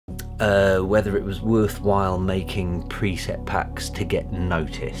whether it was worthwhile making preset packs to get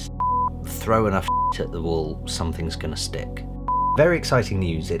noticed. Throw enough at the wall, something's gonna stick. Very exciting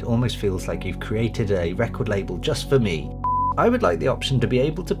news. It almost feels like you've created a record label just for me. I would like the option to be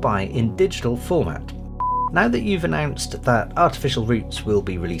able to buy in digital format. Now that you've announced that Artificial Roots will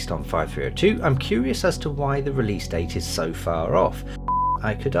be released on 5302, I'm curious as to why the release date is so far off.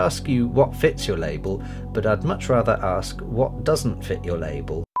 I could ask you what fits your label, but I'd much rather ask what doesn't fit your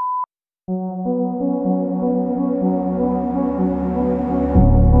label.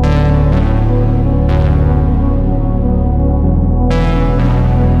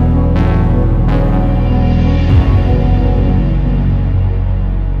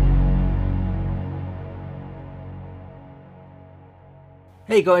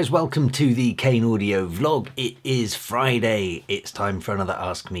 Hey guys, welcome to the Kane audio vlog. It is Friday. It's time for another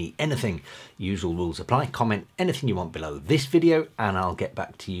Ask Me Anything. Usual rules apply. Comment anything you want below this video and I'll get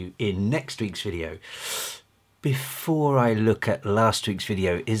back to you in next week's video. Before I look at last week's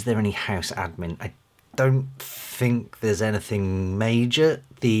video, is there any house admin? I don't think there's anything major.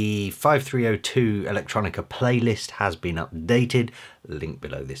 The 5302 Electronica playlist has been updated. Link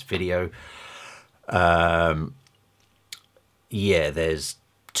below this video. Yeah, there's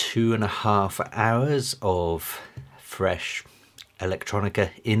 2.5 hours of fresh electronica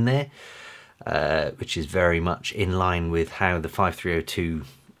in there, which is very much in line with how the 5302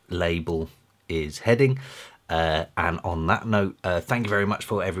 label is heading. And on that note, thank you very much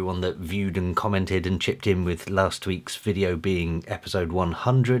for everyone that viewed and commented and chipped in with last week's video being episode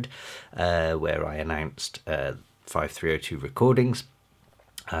 100, where I announced 5302 recordings.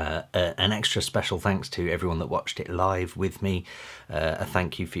 An extra special thanks to everyone that watched it live with me. A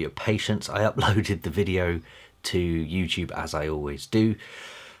thank you for your patience. I uploaded the video to YouTube as I always do,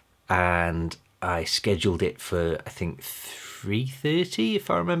 and I scheduled it for I think 3:30 if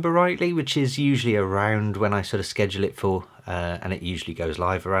I remember rightly, which is usually around when I sort of schedule it for, and it usually goes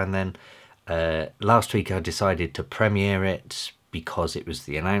live around then. Last week I decided to premiere it because it was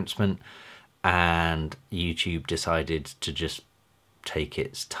the announcement, and YouTube decided to just take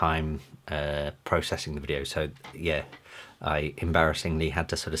its time processing the video. So yeah, I embarrassingly had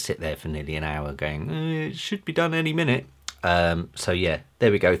to sort of sit there for nearly an hour going, it should be done any minute. So yeah,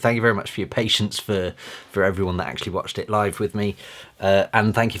 there we go. Thank you very much for your patience for everyone that actually watched it live with me,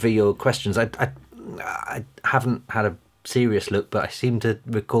 and thank you for your questions. I haven't had a serious look, but I seem to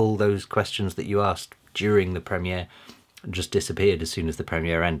recall those questions that you asked during the premiere just disappeared as soon as the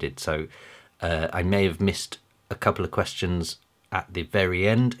premiere ended. So I may have missed a couple of questions at the very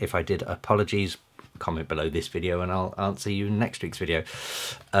end. If I did, apologies. Comment below this video and I'll answer you in next week's video.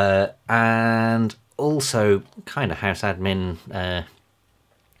 And also, kind of house admin, a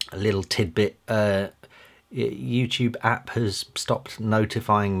little tidbit, YouTube app has stopped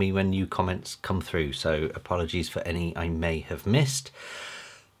notifying me when new comments come through, so apologies for any I may have missed.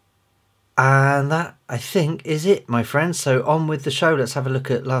 And that, I think, is it, my friends. So on with the show. Let's have a look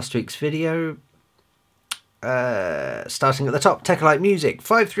at last week's video. Starting at the top, Tech-Alike Music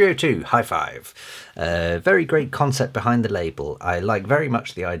 5302, high five. Very great concept behind the label. I like very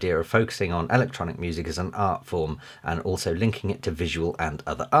much the idea of focusing on electronic music as an art form and also linking it to visual and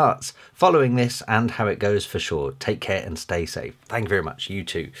other arts. Following this and how it goes for sure. Take care and stay safe. Thank you very much, you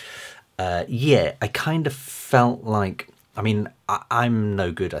too. Yeah, I kind of felt like, I mean, I'm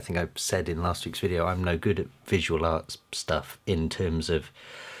no good. I think I said in last week's video, I'm no good at visual arts stuff in terms of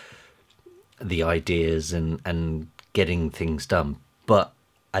the ideas and getting things done, but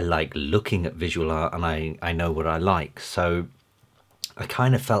I like looking at visual art and I know what I like, so I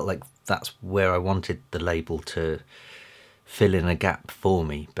kind of felt like that's where I wanted the label to fill in a gap for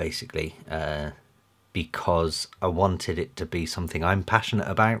me, basically, because I wanted it to be something I'm passionate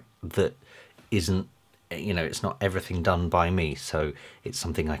about that isn't, you know, it's not everything done by me, so it's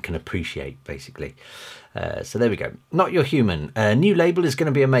something I can appreciate, basically. So there we go. Not Your Human. A new label is going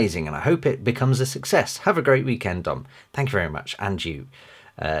to be amazing and I hope it becomes a success. Have a great weekend, Dom. Thank you very much. And you.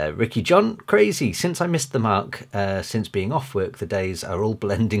 Ricky John, crazy. Since I missed the mark, since being off work, the days are all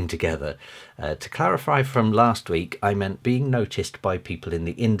blending together. To clarify from last week, I meant being noticed by people in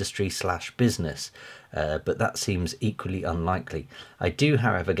the industry/business. But that seems equally unlikely. I do,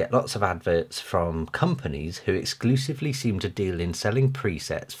 however, get lots of adverts from companies who exclusively seem to deal in selling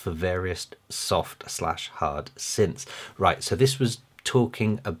presets for various soft/hard synths. Right, so this was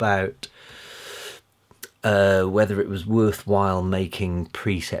talking about whether it was worthwhile making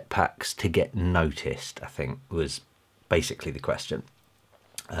preset packs to get noticed, I think was basically the question.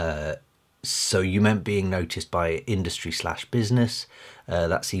 So you meant being noticed by industry/business.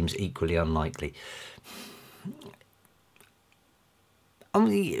 That seems equally unlikely. I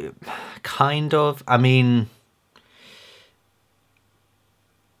mean, kind of. I mean,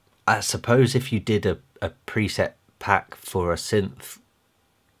 I suppose if you did a preset pack for a synth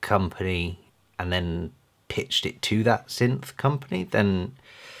company and then pitched it to that synth company, then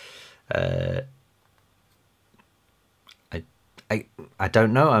I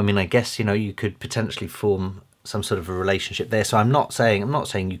don't know. I mean, I guess, you know, you could potentially form some sort of a relationship there. So I'm not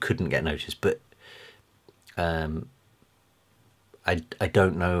saying you couldn't get noticed, but I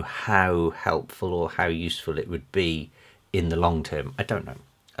don't know how helpful or how useful it would be in the long term. I don't know,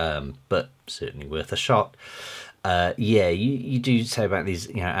 but certainly worth a shot. Yeah, you do say about these,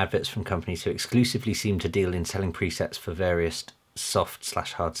 you know, adverts from companies who exclusively seem to deal in selling presets for various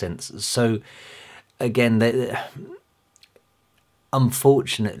soft/hard synths. So again,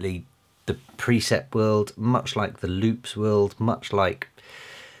 unfortunately, the preset world, much like the loops world, much like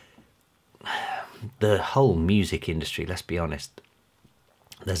the whole music industry, let's be honest,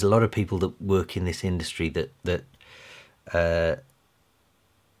 there's a lot of people that work in this industry that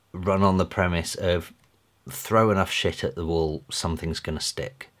run on the premise of throw enough shit at the wall, something's going to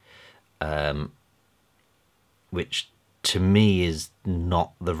stick, which to me is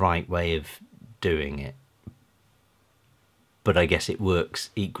not the right way of doing it. But I guess it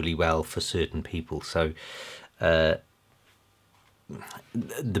works equally well for certain people. So the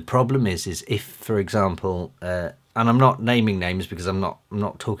problem is if, for example, and I'm not naming names because I'm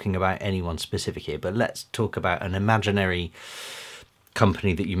not talking about anyone specific here, but let's talk about an imaginary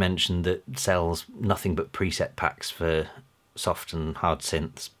company that you mentioned that sells nothing but preset packs for soft and hard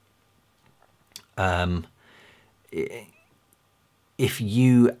synths. If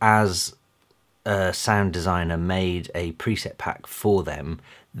you as a sound designer made a preset pack for them,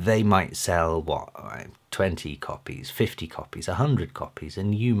 they might sell what, 20 copies, 50 copies, 100 copies,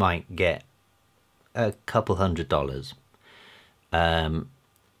 and you might get a couple $100.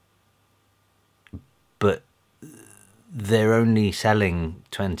 But they're only selling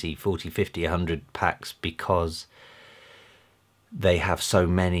 20, 40, 50, 100 packs because they have so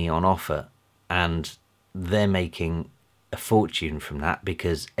many on offer, and they're making a fortune from that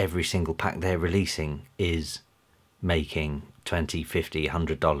because every single pack they're releasing is making 20, 50,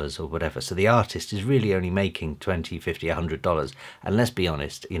 $100 or whatever. So the artist is really only making 20, 50, $100. And let's be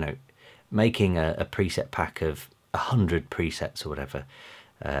honest, you know, making a preset pack of 100 presets or whatever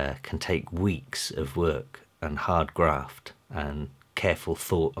can take weeks of work and hard graft and careful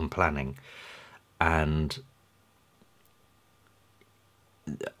thought and planning. And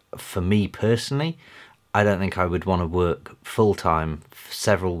for me personally, I don't think I would want to work full-time for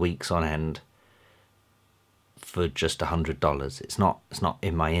several weeks on end for just $100. It's not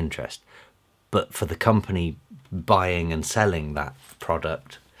in my interest. But for the company buying and selling that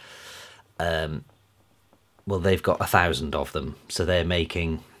product, well, they've got 1,000 of them, so they're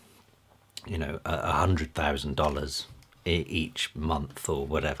making, you know, $100,000 each month or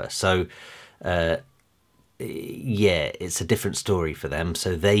whatever. So yeah, it's a different story for them.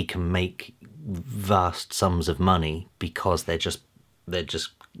 So they can make vast sums of money because they're just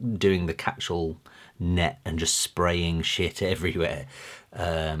doing the catch-all net and just spraying shit everywhere,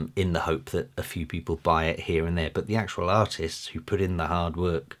 in the hope that a few people buy it here and there. But the actual artists who put in the hard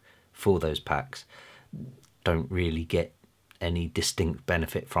work for those packs don't really get any distinct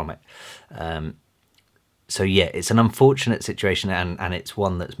benefit from it. So yeah, it's an unfortunate situation, and it's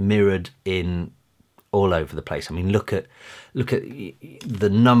one that's mirrored in all over the place. I mean, look at the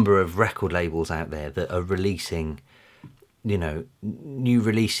number of record labels out there that are releasing, you know, new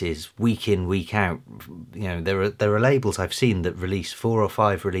releases week in, week out. You know, there are labels I've seen that release 4 or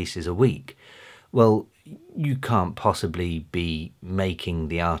 5 releases a week. Well, you can't possibly be making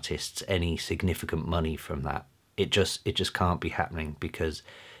the artists any significant money from that. It just can't be happening, because,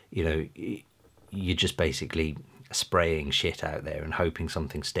 you know, you're just basically spraying shit out there and hoping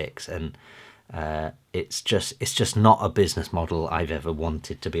something sticks. And it's just not a business model I've ever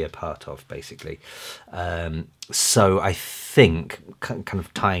wanted to be a part of, basically. So I think, kind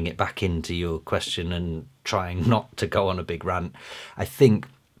of tying it back into your question and trying not to go on a big rant, I think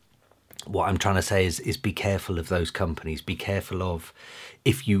what I'm trying to say is be careful of those companies. Be careful of,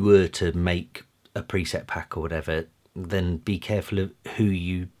 if you were to make a preset pack or whatever, then be careful of who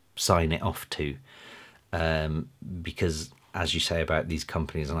you sign it off to, because, as you say about these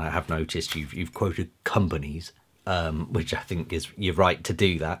companies, and I have noticed you've quoted companies, which I think is, you're right to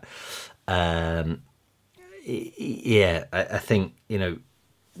do that. Yeah, I think, you know,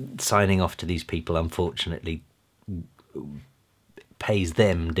 signing off to these people, unfortunately, pays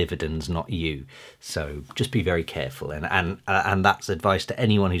them dividends, not you. So just be very careful, and that's advice to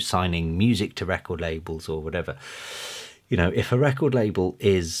anyone who's signing music to record labels or whatever. You know, if a record label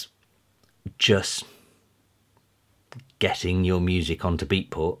is just getting your music onto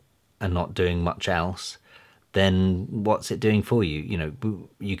Beatport and not doing much else, then what's it doing for you? You know,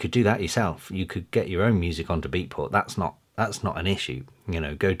 you could do that yourself. You could get your own music onto Beatport. That's not an issue. You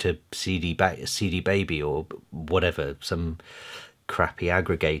know, go to CD Baby or whatever, some crappy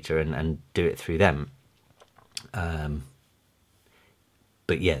aggregator, and do it through them.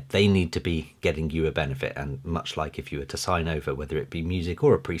 But yeah, they need to be getting you a benefit, and much like if you were to sign over, whether it be music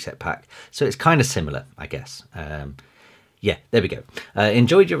or a preset pack. So it's kind of similar, I guess. Yeah, there we go.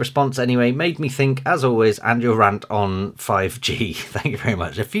 Enjoyed your response anyway. Made me think, as always, and your rant on 5G. Thank you very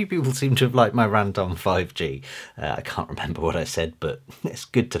much. A few people seem to have liked my rant on 5G. I can't remember what I said, but it's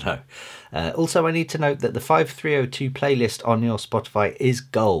good to know. Also, I need to note that the 5302 playlist on your Spotify is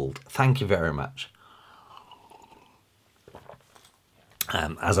gold. Thank you very much.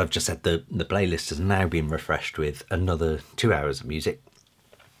 As I've just said, the playlist has now been refreshed with another 2 hours of music.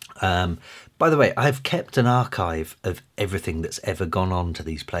 By the way, I've kept an archive of everything that's ever gone on to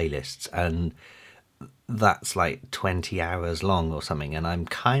these playlists, and that's like 20 hours long or something, and I'm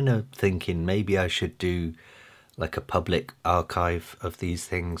kind of thinking maybe I should do like a public archive of these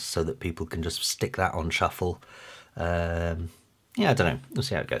things so that people can just stick that on shuffle. Yeah, I don't know. We'll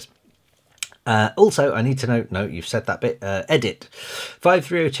see how it goes. Also, I need to note, no, you've said that bit, edit.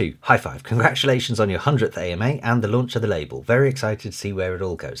 5302, high five. Congratulations on your 100th AMA and the launch of the label. Very excited to see where it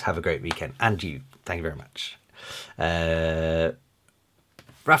all goes. Have a great weekend. And you. Thank you very much.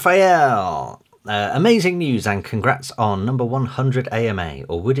 Raphael, amazing news and congrats on number 100 AMA.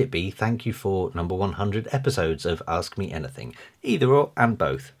 Or would it be thank you for number 100 episodes of Ask Me Anything? Either or and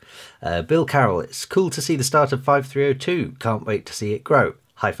both. Bill Carroll, it's cool to see the start of 5302. Can't wait to see it grow.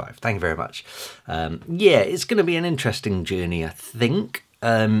 High five. Thank you very much. Yeah, it's going to be an interesting journey, I think.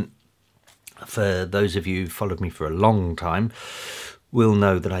 For those of you who followed me for a long time, will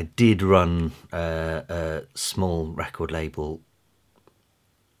know that I did run a small record label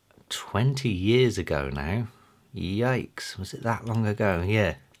 20 years ago now. Yikes. Was it that long ago?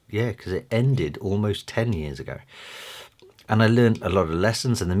 Yeah, because it ended almost 10 years ago. And I learned a lot of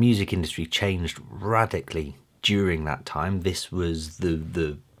lessons, and the music industry changed radically during that time. This was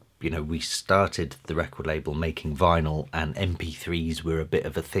the you know, we started the record label making vinyl, and MP3s were a bit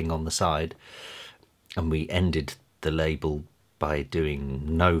of a thing on the side, and we ended the label by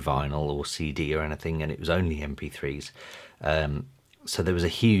doing no vinyl or CD or anything, and it was only MP3s. So there was a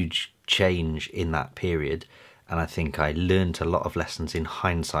huge change in that period, and I think I learned a lot of lessons in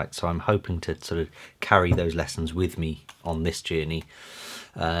hindsight, so I'm hoping to sort of carry those lessons with me on this journey.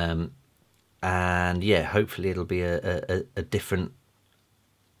 And yeah, hopefully it'll be a different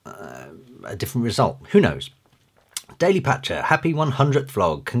result. Who knows? Daily Patcher, happy 100th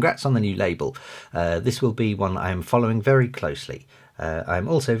vlog. Congrats on the new label. This will be one I am following very closely. I'm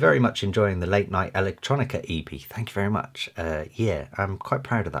also very much enjoying the Late Night Electronica EP. Thank you very much. Yeah, I'm quite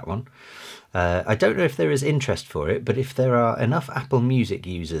proud of that one. I don't know if there is interest for it, but if there are enough Apple Music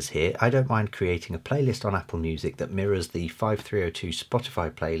users here, I don't mind creating a playlist on Apple Music that mirrors the 5302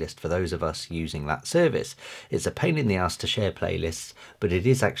 Spotify playlist for those of us using that service. It's a pain in the ass to share playlists, but it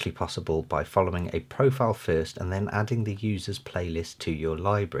is actually possible by following a profile first and then adding the user's playlist to your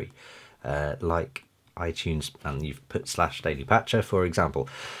library, like iTunes, and you've put /Daily Patcher, for example.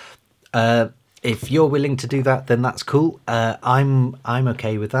 If you're willing to do that, then that's cool. I'm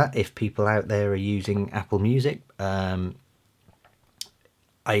okay with that. If people out there are using Apple Music, I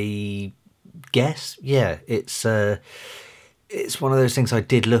guess, yeah, it's one of those things I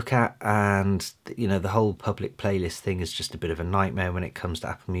did look at, and you know, the whole public playlist thing is just a bit of a nightmare when it comes to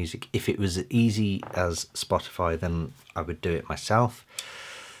Apple Music. If it was easy as Spotify, then I would do it myself.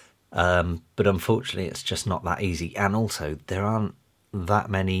 But unfortunately, it's just not that easy, and also there aren't that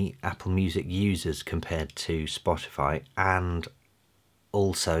many Apple Music users compared to Spotify, and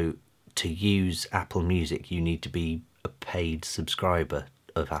also to use Apple Music you need to be a paid subscriber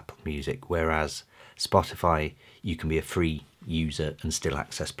of Apple Music, whereas Spotify you can be a free user and still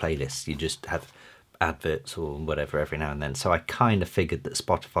access playlists. You just have adverts or whatever every now and then. So I kind of figured that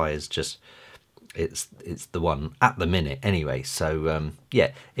Spotify is just it's the one at the minute anyway. So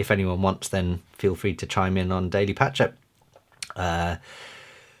yeah, if anyone wants, then feel free to chime in on Daily Patch-Up.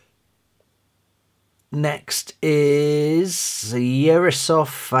 Next is Yaroslav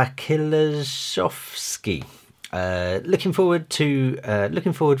Akilashovsky. Looking forward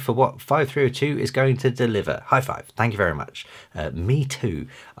for what 5302 is going to deliver. High five. Thank you very much. Me too.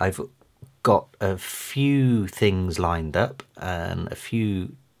 I've got a few things lined up and a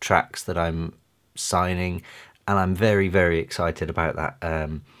few tracks that I'm signing, and I'm very, very excited about that.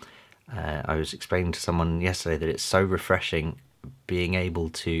 I was explaining to someone yesterday that it's so refreshing being able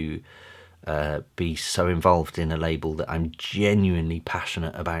to be so involved in a label that I'm genuinely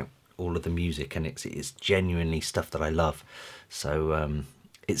passionate about all of the music, and it's genuinely stuff that I love. So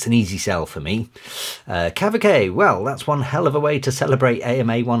it's an easy sell for me. Cavacay, well, that's one hell of a way to celebrate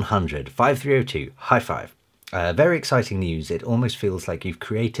AMA 100. 5302, high five. Very exciting news. It almost feels like you've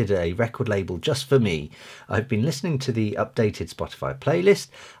created a record label just for me. I've been listening to the updated Spotify playlist.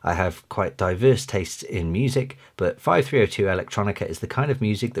 I have quite diverse tastes in music, but 5302 electronica is the kind of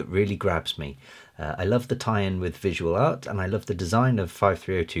music that really grabs me. I love the tie-in with visual art, and I love the design of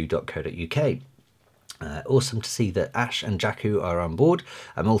 5302.co.uk. Awesome to see that Ash and Jakku are on board.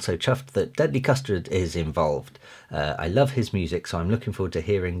 I'm also chuffed that Deadly Custard is involved. I love his music, so I'm looking forward to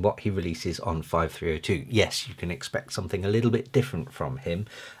hearing what he releases on 5302. Yes, you can expect something a little bit different from him,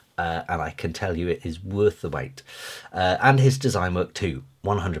 and I can tell you it is worth the wait. And his design work too,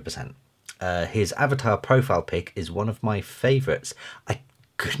 100%. His avatar profile pic is one of my favourites. I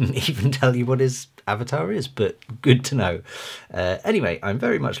couldn't even tell you what his avatar is, but good to know. Anyway, I'm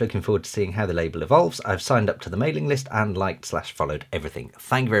very much looking forward to seeing how the label evolves. I've signed up to the mailing list and liked/followed everything.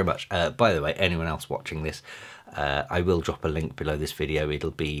 Thank you very much. By the way, anyone else watching this, I will drop a link below this video. It'll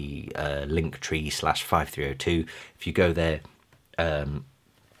be linktree/5302. If you go there,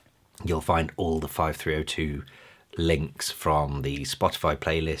 you'll find all the 5302 links, from the Spotify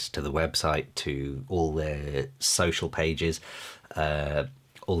playlist to the website to all their social pages.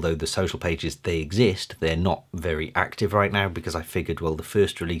 Although the social pages, they exist, they're not very active right now, because I figured, well, the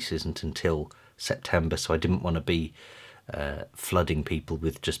first release isn't until September, so I didn't want to be flooding people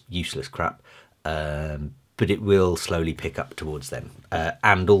with just useless crap. But it will slowly pick up towards then.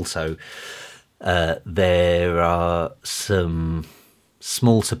 And also, there are some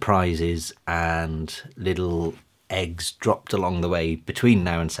small surprises and little eggs dropped along the way between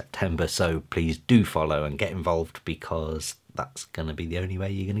now and September, so please do follow and get involved, because that's going to be the only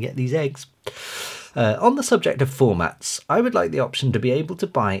way you're going to get these eggs. On the subject of formats, I would like the option to be able to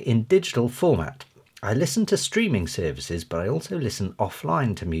buy in digital format. I listen to streaming services, but I also listen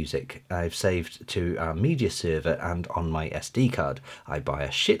offline to music I've saved to our media server and on my SD card. I buy a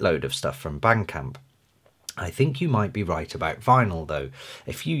shitload of stuff from Bandcamp. I think you might be right about vinyl though.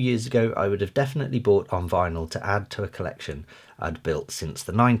 A few years ago I would have definitely bought on vinyl to add to a collection I'd built since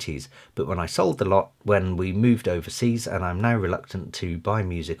the 90s, but when I sold the lot when we moved overseas, and I'm now reluctant to buy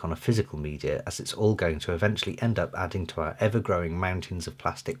music on a physical media, as it's all going to eventually end up adding to our ever-growing mountains of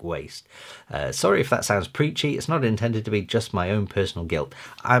plastic waste. Sorry if that sounds preachy, it's not intended to be just my own personal guilt.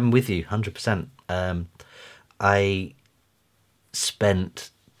 I'm with you 100%. I spent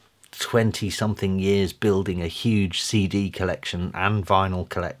 20 something years building a huge CD collection and vinyl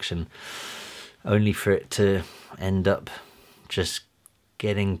collection, only for it to end up just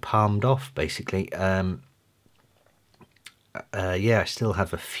getting palmed off, basically. Yeah, I still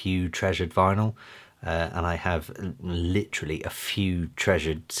have a few treasured vinyl, and I have literally a few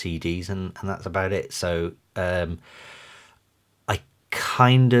treasured CDs, and that's about it. So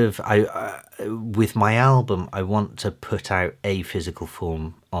with my album, I want to put out a physical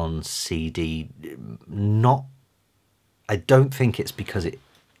form on CD. I don't think it's because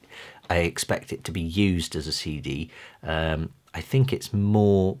I expect it to be used as a CD. I think it's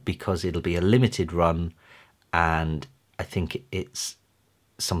more because it'll be a limited run, and I think it's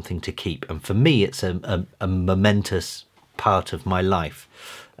something to keep. And for me, it's a momentous part of my life,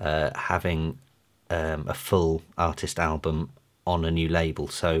 having a full artist album on a new label.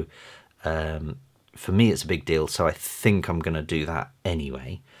 So for me it's a big deal, so I think I'm going to do that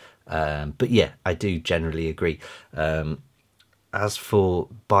anyway. But yeah, I do generally agree. As for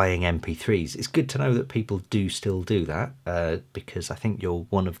buying MP3s, it's good to know that people do still do that, because I think you're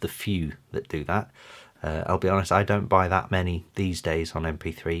one of the few that do that. I'll be honest, I don't buy that many these days on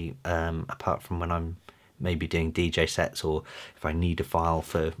MP3, apart from when I'm maybe doing DJ sets, or if I need a file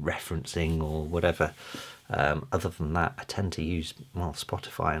for referencing or whatever. Other than that, I tend to use, well,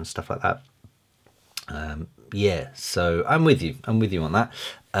 Spotify and stuff like that. Yeah, so I'm with you on that.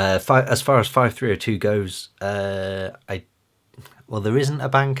 As far as 5302 goes, well, there isn't a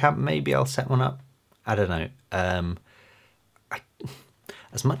Bandcamp. Maybe I'll set one up. I don't know.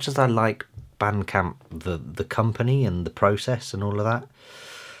 As much as I like Bandcamp, the company and the process and all of that,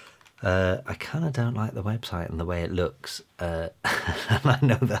 I kind of don't like the website and the way it looks. And I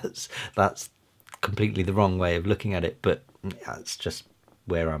know that's completely the wrong way of looking at it, but that's just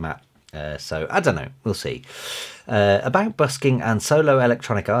where I'm at. So I don't know, we'll see. About busking and solo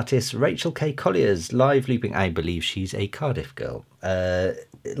electronic artists, Rachel K. Collier's live looping, I believe she's a Cardiff girl.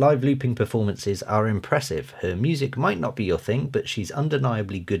 Live looping performances are impressive. Her music might not be your thing, but she's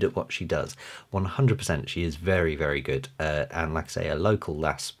undeniably good at what she does. 100% she is very, very good. And like I say, a local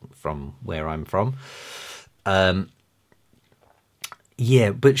lass from where I'm from.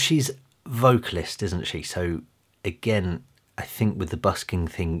 Yeah, but she's vocalist, isn't she? So again, I think with the busking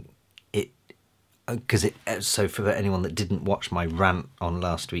thing, so for anyone that didn't watch my rant on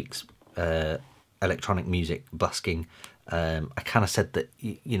last week's electronic music busking, I kind of said that,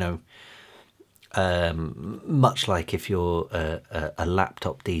 you know, much like if you're a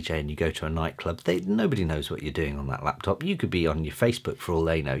laptop DJ and you go to a nightclub, nobody knows what you're doing on that laptop. You could be on your Facebook for all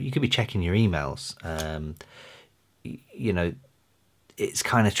they know. You could be checking your emails. You know, it's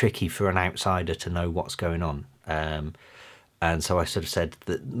kind of tricky for an outsider to know what's going on. And so I sort of said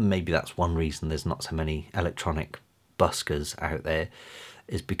that maybe that's one reason there's not so many electronic buskers out there,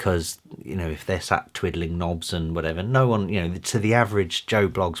 is because, you know, if they're sat twiddling knobs and whatever, no one, you know, to the average Joe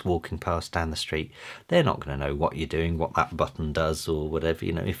Bloggs walking past down the street, they're not going to know what you're doing, what that button does or whatever.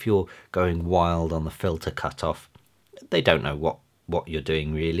 You know, if you're going wild on the filter cutoff, they don't know what you're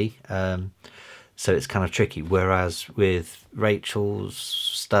doing really. So it's kind of tricky. Whereas with Rachel's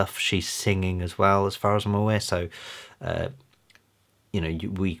stuff, she's singing as well, as far as I'm aware. So, you know,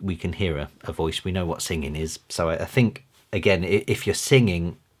 we can hear a voice. We know what singing is. So I think, again, if you're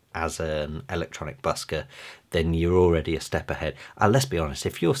singing as an electronic busker, then you're already a step ahead. Let's be honest,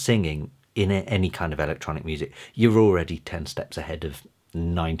 if you're singing in any kind of electronic music, you're already 10 steps ahead of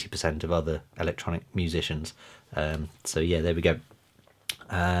 90% of other electronic musicians. So yeah, there we go.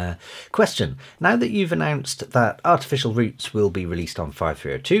 Question. Now that you've announced that Artificial Roots will be released on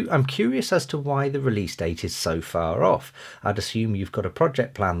 5302, I'm curious as to why the release date is so far off. I'd assume you've got a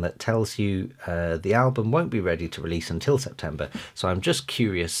project plan that tells you the album won't be ready to release until September, so I'm just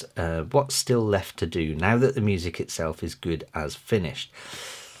curious what's still left to do now that the music itself is good as finished.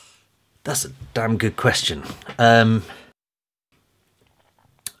 That's a damn good question.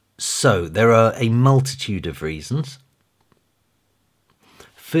 So there are a multitude of reasons.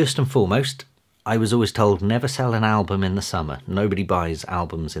 First and foremost, I was always told never sell an album in the summer. Nobody buys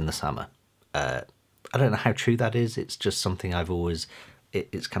albums in the summer. I don't know how true that is. It's just something I've always...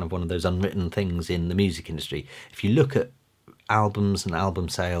 It's kind of one of those unwritten things in the music industry. If you look at albums and album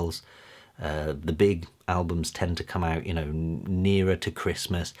sales, the big albums tend to come out, you know, nearer to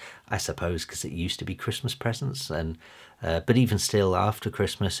Christmas, I suppose, because it used to be Christmas presents. And but even still, after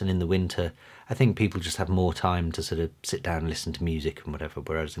Christmas and in the winter, I think people just have more time to sort of sit down and listen to music and whatever,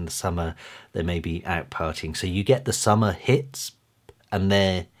 whereas in the summer they may be out partying. So you get the summer hits and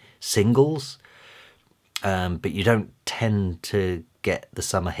they're singles, but you don't tend to get the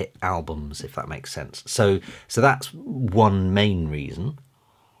summer hit albums, if that makes sense. So that's one main reason.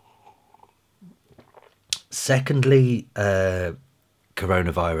 Secondly,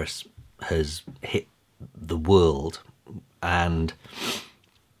 coronavirus has hit the world, and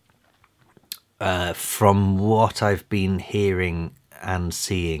from what I've been hearing and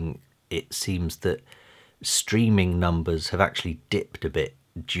seeing, it seems that streaming numbers have actually dipped a bit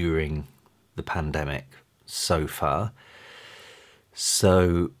during the pandemic so far.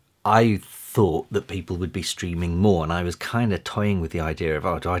 So I thought that people would be streaming more, and I was kind of toying with the idea of,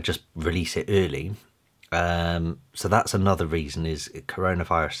 oh, do I just release it early? So that's another reason, is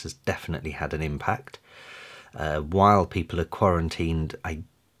coronavirus has definitely had an impact. While people are quarantined, I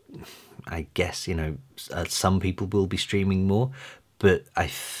guess, you know, some people will be streaming more, but I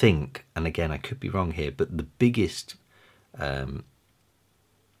think, and again, I could be wrong here, but the biggest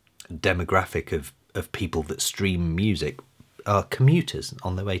demographic of people that stream music are commuters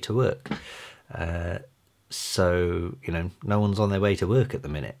on their way to work. So, you know, no one's on their way to work at the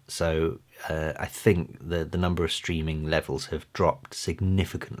minute. So I think the number of streaming levels have dropped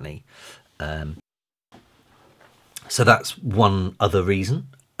significantly. So that's one other reason.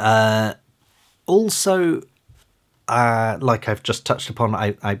 Also, like I've just touched upon,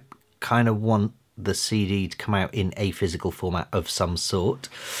 I kind of want the CD to come out in a physical format of some sort.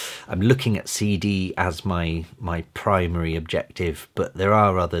 I'm looking at CD as my primary objective, but there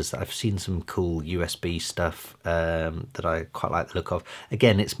are others. I've seen some cool USB stuff that I quite like the look of.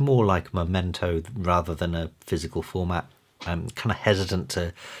 Again, it's more like Memento rather than a physical format. I'm kind of hesitant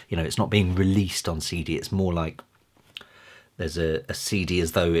to, you know, it's not being released on CD. It's more like there's a CD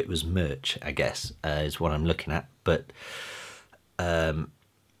as though it was merch, I guess, is what I'm looking at. But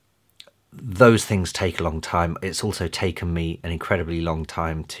those things take a long time. It's also taken me an incredibly long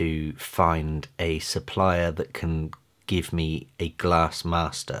time to find a supplier that can give me a glass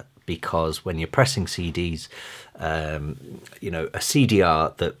master, because when you're pressing CDs, you know, a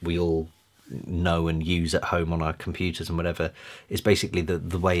CDR that we all know and use at home on our computers and whatever is basically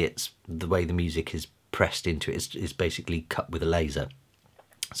the way the music is pressed into it is basically cut with a laser.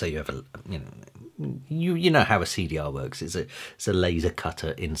 So you have a, you know how a CDR works. It's a laser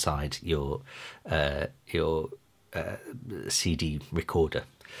cutter inside your CD recorder,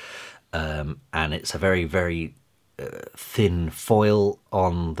 and it's a very, very thin foil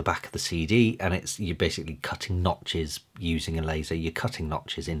on the back of the CD, and you're basically cutting notches using a laser. You're cutting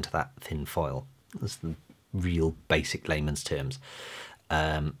notches into that thin foil. That's the real basic layman's terms.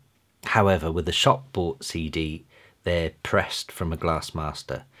 However, with a shop bought CD, they're pressed from a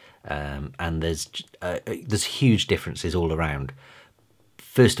Glassmaster, and there's huge differences all around.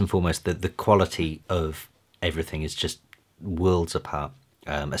 First and foremost, the quality of everything is just worlds apart.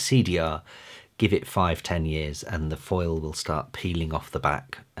 A CDR, give it 5-10 years and the foil will start peeling off the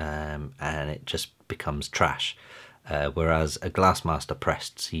back, and it just becomes trash, whereas a Glassmaster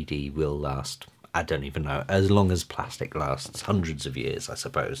pressed CD will last, I don't even know, as long as plastic lasts, hundreds of years, I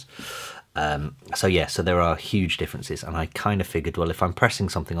suppose. So yeah, so there are huge differences, and I kind of figured, well, if I'm pressing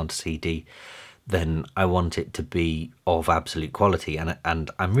something onto CD, then I want it to be of absolute quality,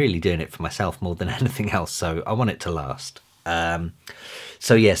 and I'm really doing it for myself more than anything else, so I want it to last.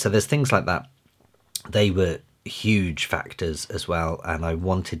 So yeah, so there's things like that. They were huge factors as well, and I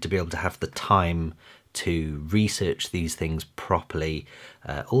wanted to be able to have the time to research these things properly,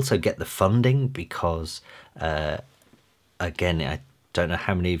 also get the funding, because again, I don't know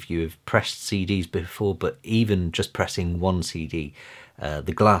how many of you have pressed CDs before, but even just pressing one CD,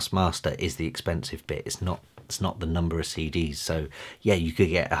 the Glassmaster is the expensive bit. It's not the number of CDs. So yeah, you could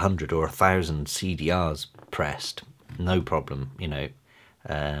get 100 or 1,000 CDRs pressed, no problem, you know.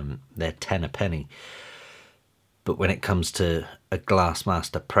 They're 10 a penny. But when it comes to a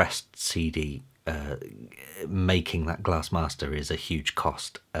Glassmaster pressed CD, making that Glassmaster is a huge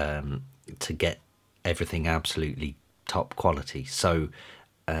cost, to get everything absolutely top quality. So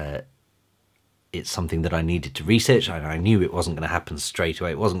it's something that I needed to research. I knew it wasn't going to happen straight away.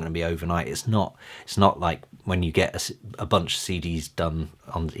 It wasn't going to be overnight. It's not like when you get a bunch of CDs done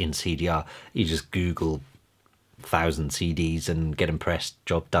in CDR, you just Google 1,000 CDs and get them pressed,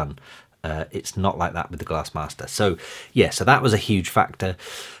 job done. It's not like that with the Glassmaster. So yeah, so that was a huge factor.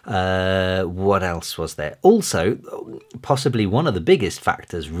 What else was there? Also, possibly one of the biggest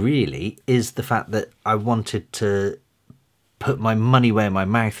factors really is the fact that I wanted to put my money where my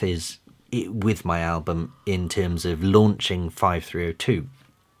mouth is with my album in terms of launching 5302.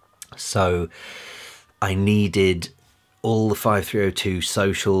 So I needed all the 5302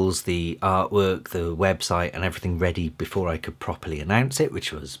 socials, the artwork, the website and everything ready before I could properly announce it,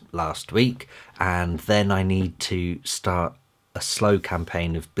 which was last week. And then I need to start a slow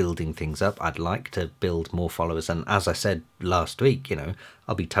campaign of building things up. I'd like to build more followers. And as I said last week, you know,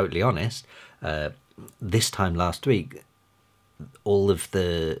 I'll be totally honest, this time last week, all of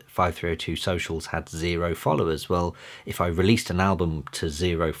the 5302 socials had 0 followers. Well, if I released an album to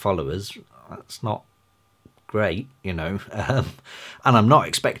 0 followers, that's not great, you know. And I'm not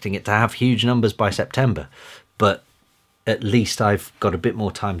expecting it to have huge numbers by September, but at least I've got a bit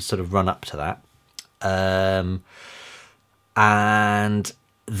more time to sort of run up to that. And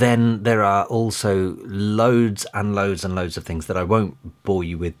then there are also loads and loads and loads of things that I won't bore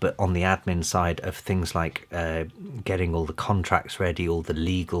you with, but on the admin side of things like getting all the contracts ready, all the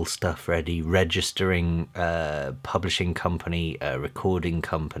legal stuff ready, registering publishing company, recording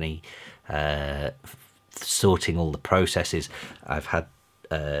company, sorting all the processes. I've had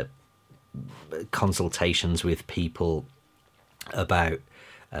consultations with people about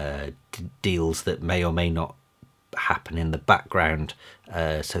deals that may or may not happen in the background,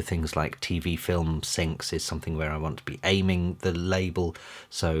 so things like TV film syncs is something where I want to be aiming the label,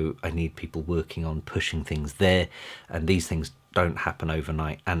 so I need people working on pushing things there, and these things don't happen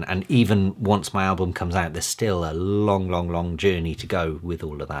overnight, and even once my album comes out, there's still a long journey to go with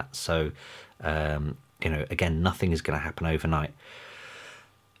all of that. So you know, again, nothing is going to happen overnight.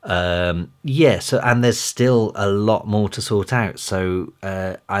 Yeah, so, and there's still a lot more to sort out. So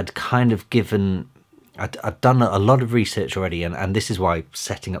I'd kind of I'd done a lot of research already, and this is why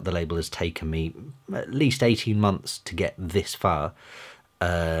setting up the label has taken me at least 18 months to get this far,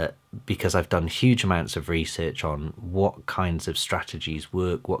 because I've done huge amounts of research on what kinds of strategies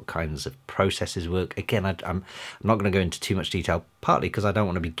work, what kinds of processes work. Again, I'm not going to go into too much detail, partly because I don't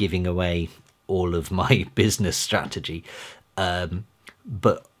want to be giving away all of my business strategy,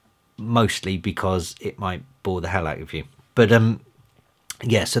 but mostly because it might bore the hell out of you. But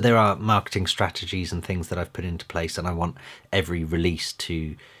yeah, so there are marketing strategies and things that I've put into place, and I want every release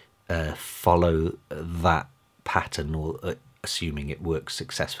to follow that pattern, or assuming it works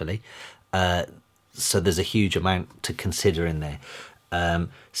successfully. So there's a huge amount to consider in there. I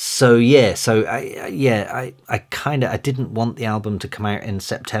didn't want the album to come out in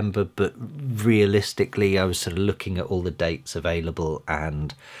September, but realistically I was sort of looking at all the dates available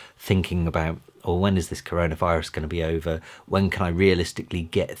and thinking about, when is this coronavirus going to be over? When can I realistically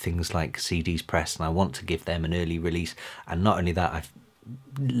get things like CDs pressed? And I want to give them an early release. And not only that, I've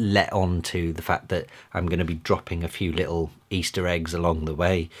let on to the fact that I'm going to be dropping a few little Easter eggs along the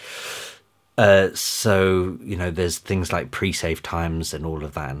way. So, you know, there's things like pre-save times and all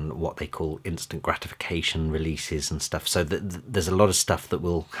of that, and what they call instant gratification releases and stuff. So there's a lot of stuff that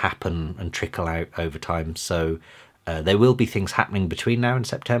will happen and trickle out over time. So there will be things happening between now and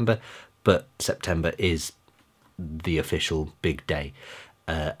September, but September is the official big day.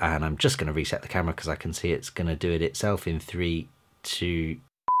 And I'm just going to reset the camera because I can see it's going to do it itself in 3, 2,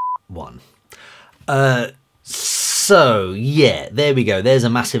 1. So yeah, there we go. There's a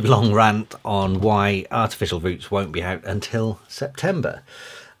massive long rant on why Artificial Roots won't be out until September.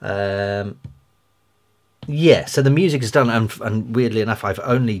 Yeah, so the music is done, and weirdly enough, I've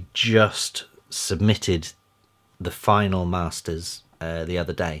only just submitted the final masters the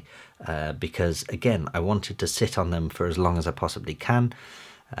other day, because again, I wanted to sit on them for as long as I possibly can,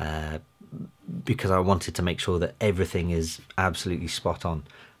 because I wanted to make sure that everything is absolutely spot on.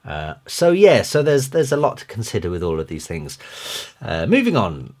 So there's a lot to consider with all of these things. Moving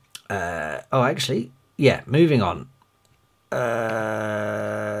on. Moving on.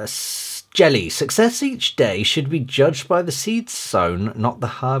 Jelly. Success each day should be judged by the seeds sown, not the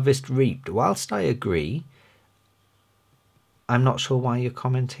harvest reaped. Whilst I agree, I'm not sure why you're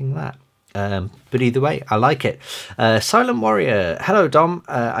commenting that. But either way, I like it. Silent Warrior. Hello, Dom.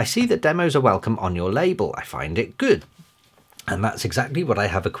 I see that demos are welcome on your label. I find it good. And that's exactly what I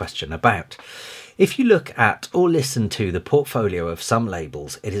have a question about. If you look at or listen to the portfolio of some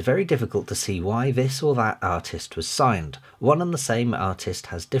labels, it is very difficult to see why this or that artist was signed. One and the same artist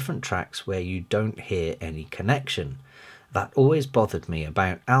has different tracks where you don't hear any connection. That always bothered me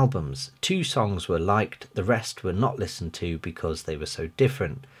about albums. 2 songs were liked, the rest were not listened to because they were so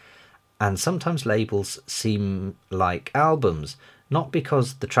different. And sometimes labels seem like albums, not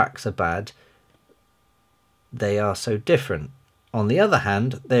because the tracks are bad, they are so different. On the other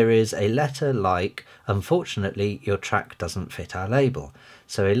hand, there is a letter like, unfortunately, your track doesn't fit our label.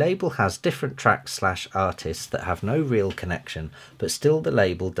 So a label has different tracks / artists that have no real connection, but still the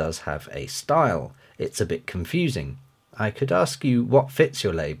label does have a style. It's a bit confusing. I could ask you what fits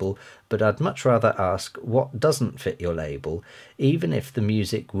your label, but I'd much rather ask what doesn't fit your label, even if the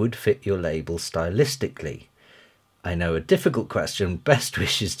music would fit your label stylistically. I know, a difficult question. Best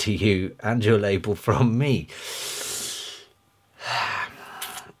wishes to you and your label from me.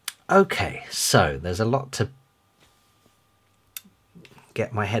 Okay, so there's a lot to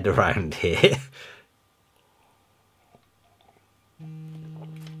get my head around here.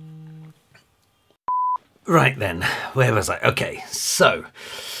 Right then, where was I? Okay, so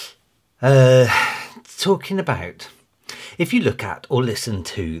talking about, if you look at or listen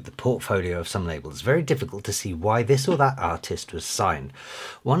to the portfolio of some labels, it's very difficult to see why this or that artist was signed.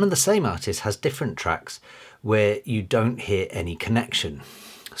 One and the same artist has different tracks where you don't hear any connection.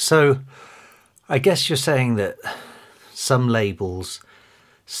 So I guess you're saying that some labels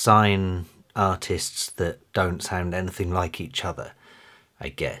sign artists that don't sound anything like each other, I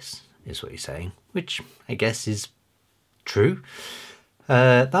guess, is what you're saying, which I guess is true.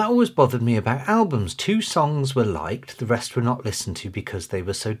 That always bothered me about albums. 2 songs were liked, the rest were not listened to because they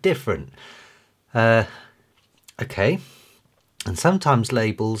were so different. Okay. And sometimes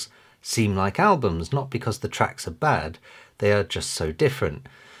labels seem like albums, not because the tracks are bad, they are just so different.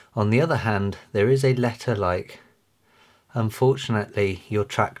 On the other hand, there is a letter like, unfortunately, your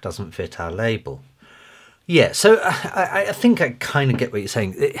track doesn't fit our label. Yeah, so I think I kind of get what you're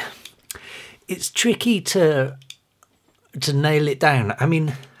saying. It's tricky to nail it down. I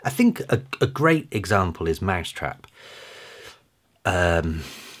mean, I think a great example is Mousetrap.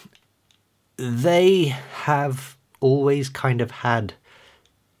 They have always kind of had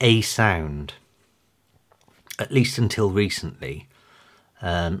a sound, at least until recently.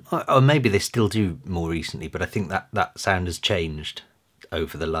 Or maybe they still do more recently, but I think that sound has changed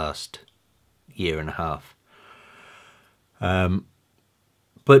over the last year and a half.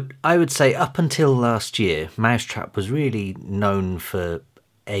 But I would say up until last year, Mousetrap was really known for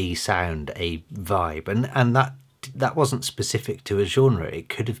a sound, a vibe, and that wasn't specific to a genre. It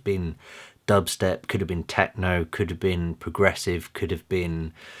could have been dubstep, could have been techno, could have been progressive, could have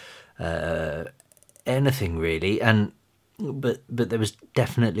been anything really. And but there was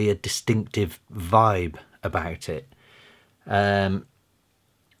definitely a distinctive vibe about it. And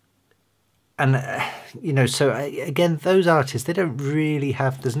so again, those artists, they don't really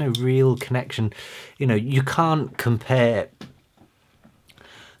have, there's no real connection. You can't compare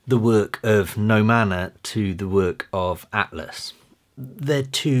the work of No Manor to the work of Atlas. They're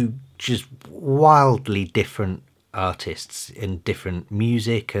two just wildly different artists in different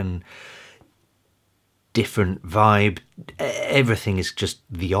music and different vibe. Everything is just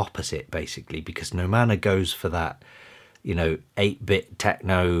the opposite, basically, because No Manor goes for that, 8-bit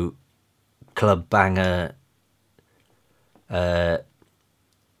techno, club banger, nail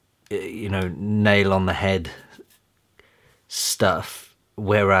on the head stuff,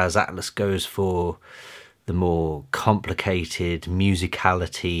 whereas Atlas goes for the more complicated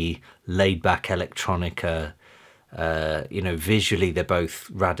musicality, laid-back electronica. Visually they're both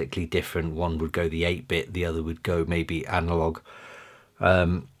radically different. One would go the 8-bit, the other would go maybe analog,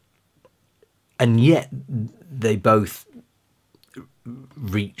 and yet they both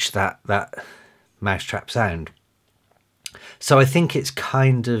reach that mousetrap sound. So I think it's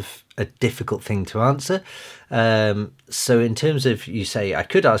kind of a difficult thing to answer. So in terms of, you say, I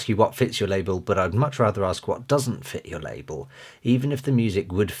could ask you what fits your label, but I'd much rather ask what doesn't fit your label, even if the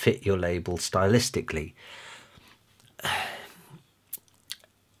music would fit your label stylistically.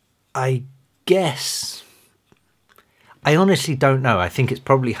 I guess, I honestly don't know. I think it's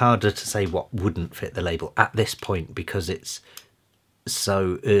probably harder to say what wouldn't fit the label at this point because it's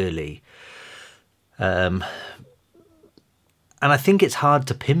so early. And I think it's hard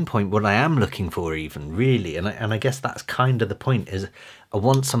to pinpoint what I am looking for even, really. And I guess that's kind of the point, is I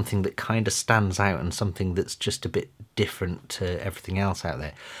want something that kind of stands out and something that's just a bit different to everything else out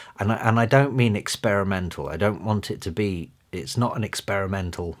there. And I don't mean experimental. I don't want it to be, it's not an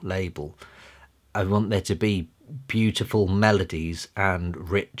experimental label. I want there to be beautiful melodies and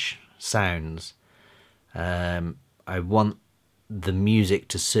rich sounds. I want the music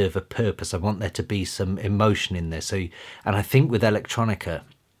to serve a purpose. I want there to be some emotion in there. So, and I think with electronica,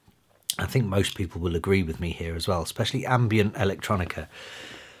 I think most people will agree with me here as well, especially ambient electronica.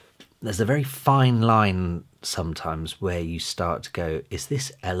 There's a very fine line sometimes where you start to go, is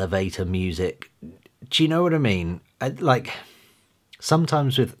this elevator music? Do you know what I mean? Like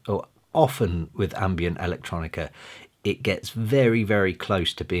sometimes with, or often with ambient electronica, it gets very, very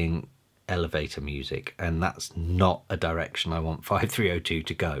close to being elevator music, and that's not a direction I want 5302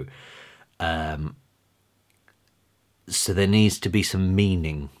 to go. So there needs to be some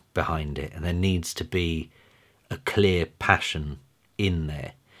meaning behind it, and there needs to be a clear passion in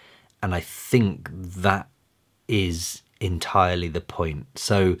there, and I think that is entirely the point.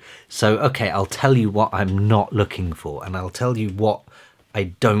 So okay, I'll tell you what I'm not looking for, and I'll tell you what I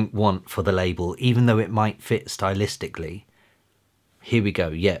don't want for the label, even though it might fit stylistically. Here we go.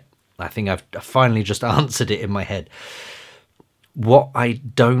 Yeah, I think I've finally just answered it in my head. What I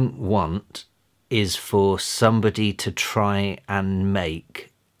don't want is for somebody to try and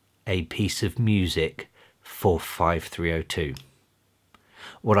make a piece of music for 5302.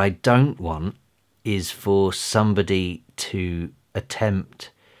 What I don't want is for somebody to attempt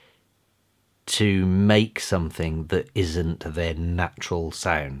to make something that isn't their natural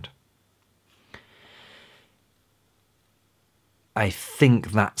sound. I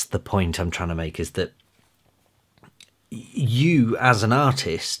think that's the point I'm trying to make, is that you as an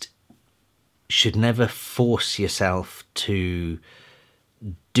artist should never force yourself to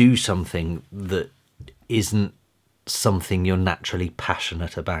do something that isn't something you're naturally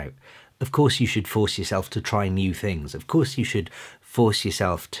passionate about. Of course you should force yourself to try new things. Of course you should force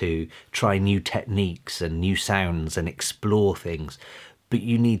yourself to try new techniques and new sounds and explore things. But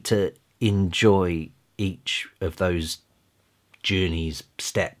you need to enjoy each of those journeys,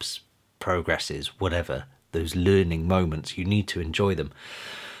 steps, progresses, whatever, those learning moments. You need to enjoy them,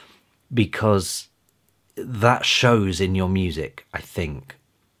 because that shows in your music, I think.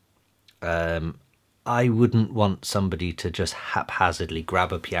 I wouldn't want somebody to just haphazardly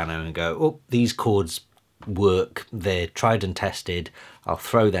grab a piano and go, oh, these chords work, they're tried and tested, I'll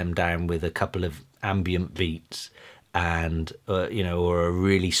throw them down with a couple of ambient beats and or a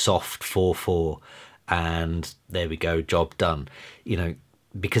really soft 4/4, and there we go, job done.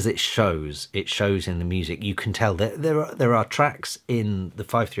 Because it shows in the music. You can tell that there are tracks in the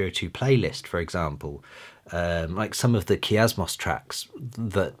 5302 playlist, for example, like some of the Kiasmos tracks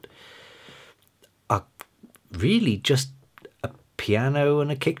that are really just a piano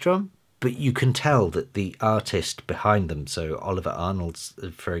and a kick drum, but you can tell that the artist behind them, so Oliver Arnold's,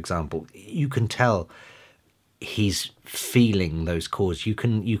 for example, you can tell he's feeling those chords. You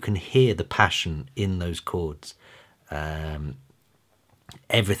can hear the passion in those chords.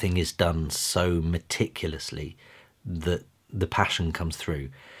 Everything is done so meticulously that the passion comes through.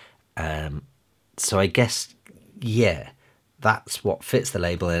 So I guess, yeah, that's what fits the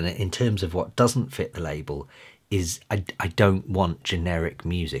label. And in terms of what doesn't fit the label is I don't want generic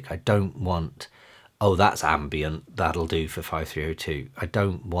music. I don't want, oh, that's ambient, that'll do for 5302. I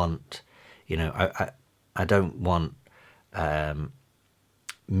don't want, you know, I don't want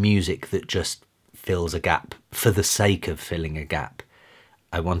music that just fills a gap for the sake of filling a gap.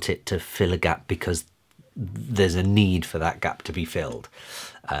 I want it to fill a gap because there's a need for that gap to be filled.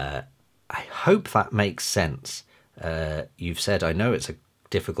 I hope that makes sense. You've said, I know it's a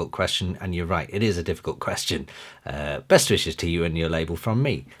difficult question, and you're right, it is a difficult question. Best wishes to you and your label from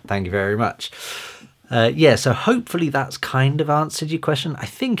me. Thank you very much. Yeah, so hopefully that's kind of answered your question. I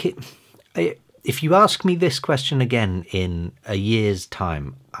think if you ask me this question again in a year's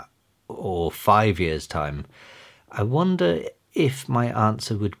time or 5 years' time, I wonder if my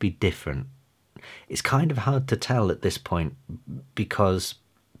answer would be different. It's kind of hard to tell at this point because,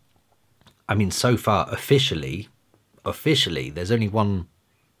 I mean, so far officially there's only one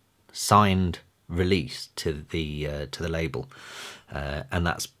signed release to the label, and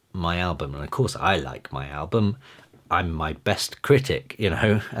that's my album. And of course I like my album. I'm my best critic, you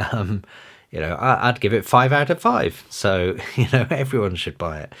know. You know, I'd give it 5 out of 5, so you know, everyone should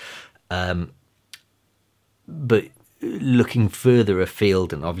buy it. But looking further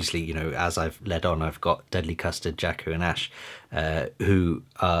afield, and obviously, you know, as I've led on, I've got Deadly Custard, Jacko and Ash, who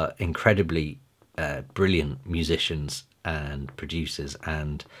are incredibly brilliant musicians and producers,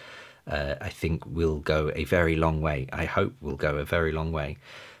 and I think will go a very long way. I hope will go a very long way.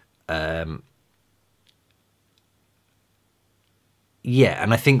 Yeah,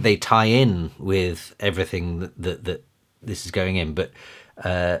 and I think they tie in with everything that this is going in, but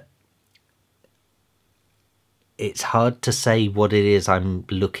it's hard to say what it is I'm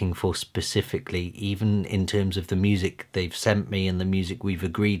looking for specifically, even in terms of the music they've sent me and the music we've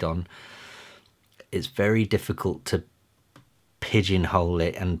agreed on. It's very difficult to pigeonhole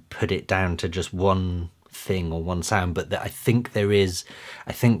it and put it down to just one thing or one sound, but I think there is,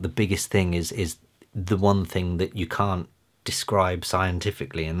 I think the biggest thing is the one thing that you can't describe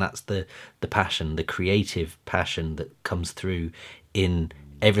scientifically, and that's the passion, the creative passion that comes through in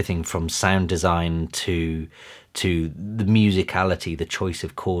everything from sound design to the musicality, the choice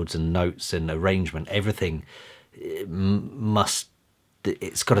of chords and notes and arrangement. Everything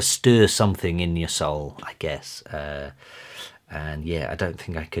it's got to stir something in your soul, I guess. And yeah, I don't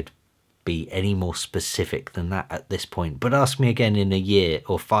think I could be any more specific than that at this point. But ask me again in a year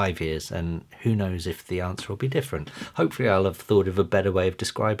or 5 years, and who knows if the answer will be different. Hopefully I'll have thought of a better way of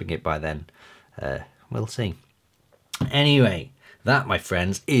describing it by then. We'll see. Anyway, that, my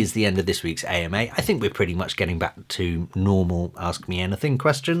friends, is the end of this week's AMA. I think we're pretty much getting back to normal Ask Me Anything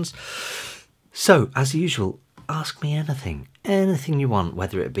questions. So, as usual, ask me anything. Anything you want,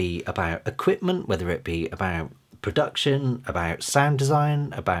 whether it be about equipment, whether it be about production, about sound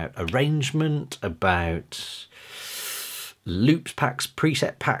design, about arrangement, about loops packs,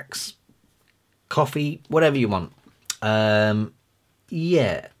 preset packs, coffee, whatever you want.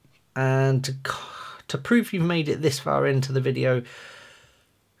 Yeah, and to prove you've made it this far into the video,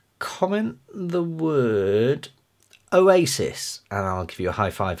 comment the word Oasis and I'll give you a high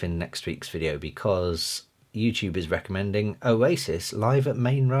five in next week's video, because YouTube is recommending Oasis live at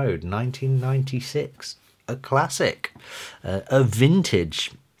Main Road 1996. A classic, a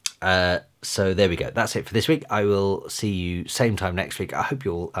vintage. So there we go. That's it for this week. I will see you same time next week. I hope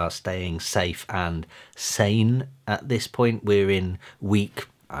you all are staying safe and sane at this point. We're in week,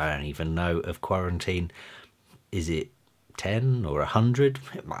 I don't even know, of quarantine. Is it 10 or 100?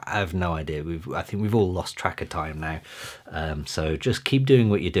 I have no idea. I think we've all lost track of time now. So just keep doing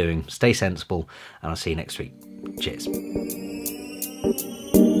what you're doing. Stay sensible, and I'll see you next week. Cheers.